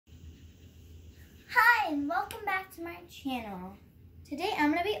and welcome back to my channel. Today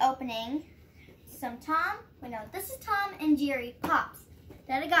I'm going to be opening some this is Tom and Jerry Pops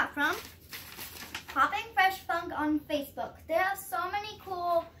that I got from Popping Fresh Funk on Facebook. They have so many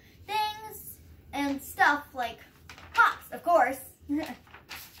cool things and stuff like Pops, of course.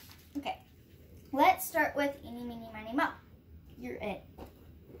 Okay, let's start with Eeny, Meeny, Miny, Mo. You're it.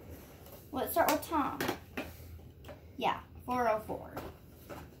 Let's start with Tom. Yeah, 404.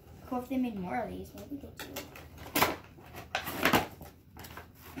 Cool if they made more of these. Maybe they do.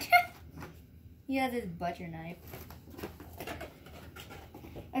 He has his butcher knife.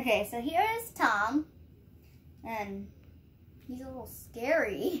 Okay, so here's Tom. And he's a little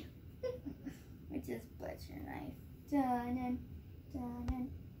scary. With his butcher knife. Dun, dun, dun,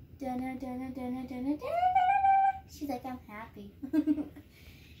 dun, dun, dun, dun, dun, dun. She's like, I'm happy.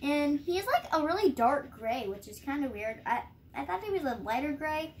 And he's like a really dark gray, which is kind of weird. I thought he was a lighter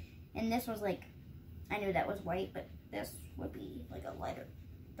gray. And this was like, I knew that was white, but this would be like a lighter,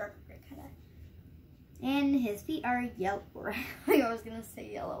 darker gray kind of. And his feet are yellow. I was going to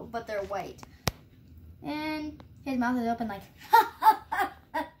say yellow, but they're white. And his mouth is open like,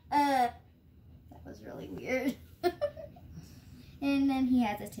 that was really weird. And then he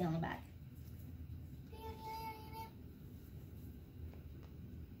has his tail in the back.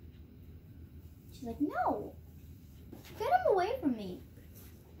 She's like, no, get him away from me.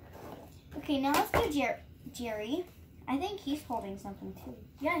 Okay, now let's do Jerry. I think he's holding something too.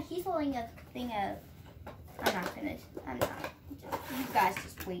 Yeah, he's holding a thing of, I'm not. You guys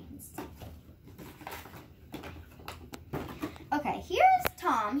just wait and see. Okay, here's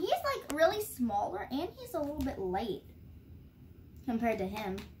Tom. He's like really smaller and he's a little bit light compared to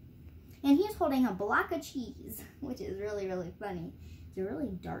him. And he's holding a block of cheese, which is really, really funny. It's a really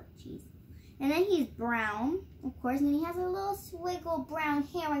dark cheese. And then he's brown, of course, and then he has a little swiggle brown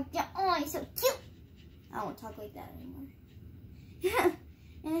hair like that. Oh, he's so cute. I won't talk like that anymore.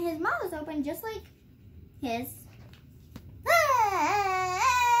 And his mouth is open just like his.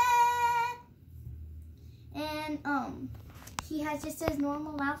 And he has just his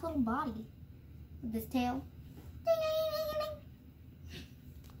normal loud little body with his tail.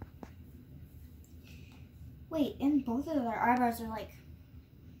 Wait, and both of their eyebrows are like,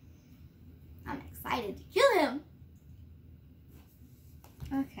 I'm excited to kill him.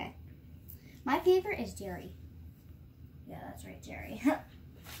 Okay. My favorite is Jerry. Yeah, that's right, Jerry.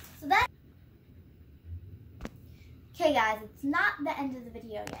 So that. Okay, guys, it's not the end of the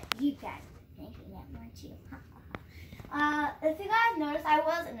video yet. You guys are thinking that, weren't you? If you guys noticed, I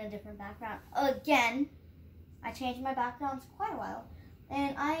was in a different background. Again, I changed my backgrounds quite a while.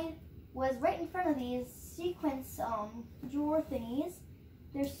 And I was right in front of these sequence drawer thingies.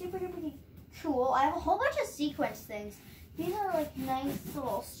 They're super duper cool. I have a whole bunch of sequence things. These are like nice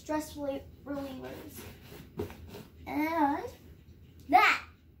little stress relievers. And that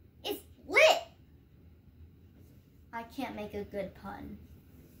is lit. I can't make a good pun.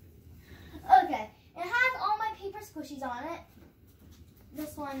 Okay, it has all my paper squishies on it.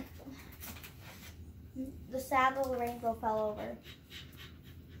 This one, the sad little rainbow fell over.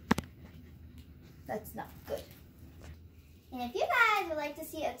 That's not good. And if you guys would like to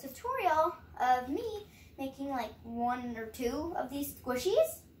see a tutorial of me making like 1 or 2 of these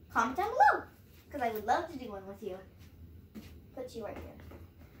squishies, comment down below. Because I would love to do one with you. Put you right here.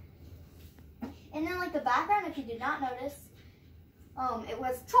 And then like the background, if you did not notice, it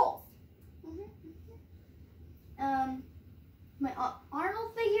was trolls. My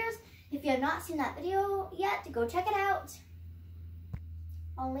Arnold figures, if you have not seen that video yet, go check it out.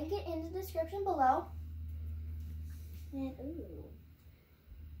 I'll link it in the description below. And, ooh.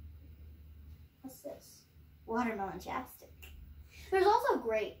 What's this? Watermelon chapstick. There's also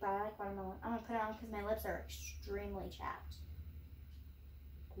grape, but I like watermelon. I'm going to put it on because my lips are extremely chapped.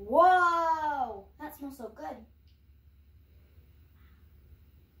 Whoa! That smells so good.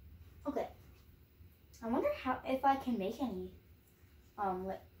 Okay. I wonder if I can make any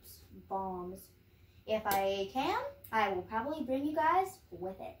lips balms. If I can, I will probably bring you guys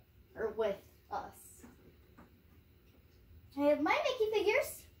with it. Or with us. I have my Mickey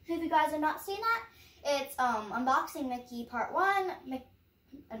figures. If you guys have not seen that, it's Unboxing Mickey Part 1,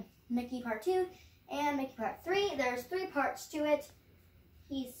 Mickey Part 2, and Mickey Part 3. There's 3 parts to it.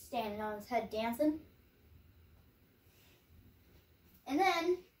 He's standing on his head dancing. And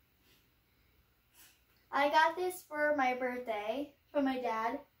then, I got this for my birthday from my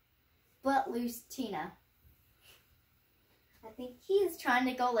dad, But Loose Tina. I think he's trying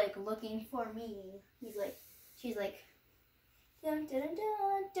to go like looking for me. She's like, dun, dun, dun,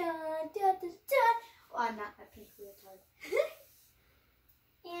 dun, dun, dun, dun, dun. Oh, I'm not a pink leotard.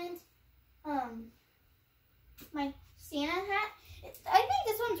 And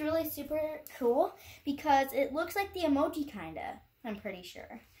super cool because it looks like the emoji kinda, I'm pretty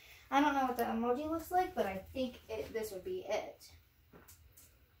sure. I don't know what the emoji looks like, but I think this would be it.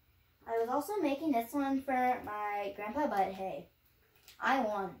 I was also making this one for my grandpa, but hey, I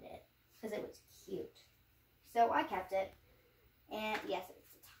wanted it because it was cute. So I kept it. And yes,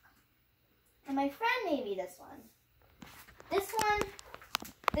 it's a taco. And my friend made me this one.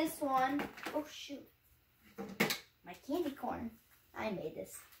 This one. Oh shoot. My candy corn. I made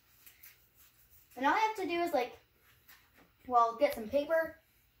this. And all I have to do is like, well, get some paper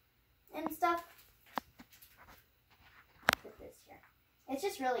and stuff. Put this here. It's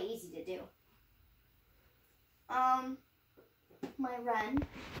just really easy to do. My Ren.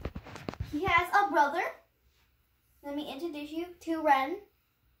 He has a brother. Let me introduce you to Ren.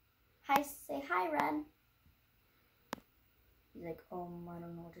 Hi, say hi, Ren. He's like, I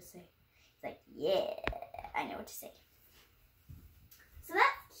don't know what to say. He's like, yeah, I know what to say. So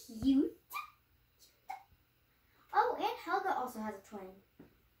that's cute. Oh, and Helga also has a twin.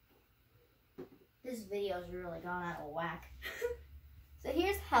 This video's really gone out of whack. So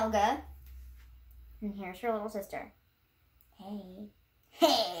here's Helga. And here's her little sister. Hey.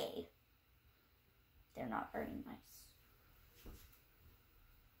 Hey. They're not very nice.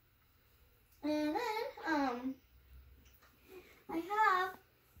 And then, I have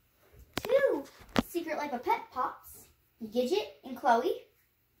 2 Secret Life of Pet Pops. Gidget and Chloe.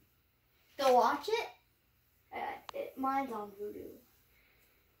 Go watch it. Mine's on Voodoo.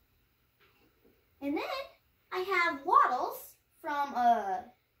 And then I have Waddles from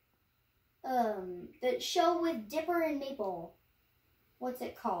the show with Dipper and Maple. What's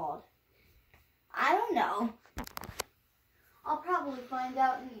it called? I don't know. I'll probably find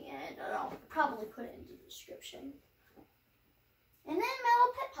out in the end, or I'll probably put it in the description. And then my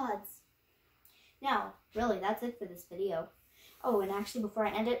little pet pods. Now, really, that's it for this video. Oh, and actually, before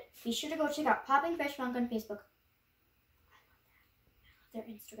I end it, be sure to go check out Popping Fish Funko on Facebook. I love that. I love their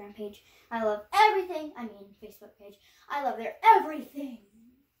Instagram page. I love everything. I mean, Facebook page. I love their everything.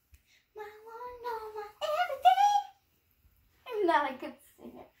 My one, no, my everything. I'm not a good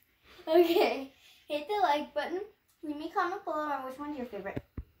singer. Okay, hit the like button. Leave me a comment below on which one's your favorite.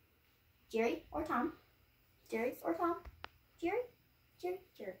 Jerry or Tom? Jerry or Tom? Jerry? Jerry?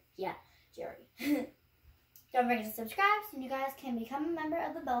 Jerry. Yeah, Jerry. Don't forget to subscribe so you guys can become a member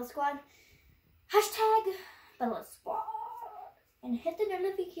of the Bella Squad. Hashtag Bella Squad. And hit the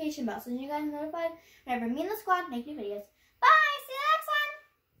notification bell so you guys are notified whenever me and the squad make new videos.